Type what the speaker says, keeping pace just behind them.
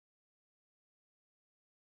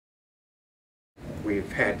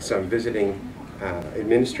We've had some visiting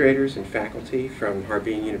administrators and faculty from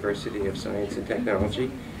Harbin University of Science and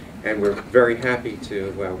Technology, and we're very happy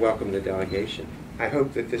to welcome the delegation. I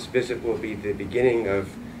hope that this visit will be the beginning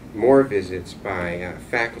of more visits by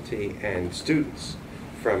faculty and students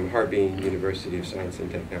from Harbin University of Science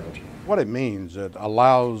and Technology. What it means, it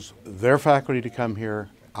allows their faculty to come here,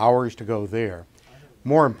 ours to go there.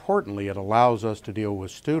 More importantly, it allows us to deal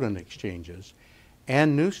with student exchanges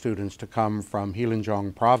and new students to come from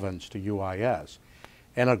Heilongjiang province to UIS.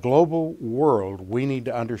 In a global world, we need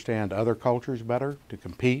to understand other cultures better, to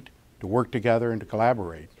compete, to work together, and to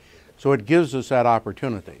collaborate. So it gives us that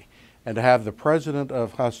opportunity. And to have the president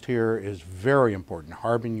of HUST here is very important,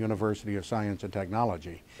 Harbin University of Science and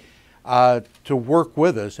Technology. To work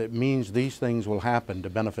with us, it means these things will happen to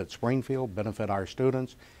benefit Springfield, benefit our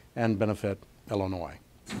students, and benefit Illinois.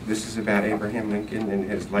 This is about Abraham Lincoln and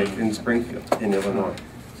his life in Springfield, in Illinois.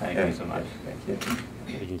 Thank you so much. Thank you.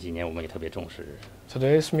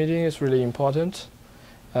 Today's meeting is really important.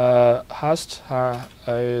 HUST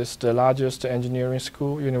is the largest engineering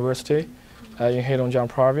school university in Heilongjiang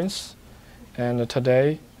province, and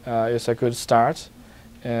today is a good start,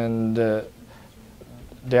 and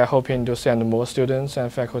they are hoping to send more students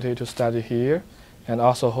and faculty to study here, and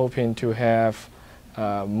also hoping to have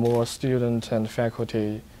more students and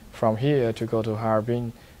faculty from here to go to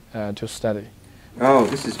Harbin to study. Oh,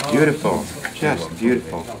 this is beautiful, just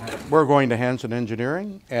beautiful. We're going to Hanson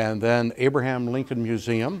Engineering and then Abraham Lincoln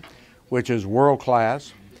Museum, which is world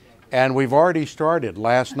class. And we've already started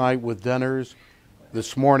last night with dinners,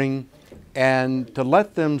 this morning, and to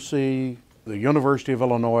let them see the University of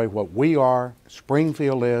Illinois, what we are,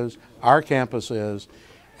 Springfield is, our campus is,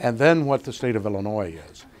 and then what the state of Illinois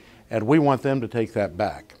is. And we want them to take that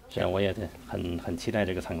back.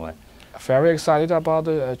 Very excited about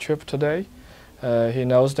the trip today. He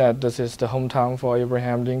knows that this is the hometown for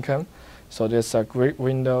Abraham Lincoln, so there's a great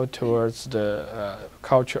window towards the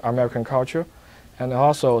American culture. And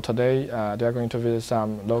also today they're going to visit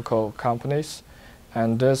some local companies,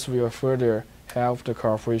 and this will further help the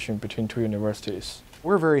cooperation between two universities.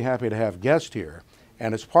 We're very happy to have guests here,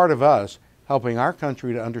 and it's part of us helping our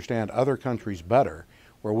country to understand other countries better,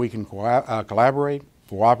 where we can collaborate,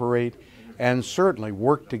 cooperate, and certainly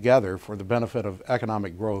work together for the benefit of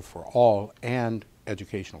economic growth for all and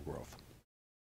educational growth.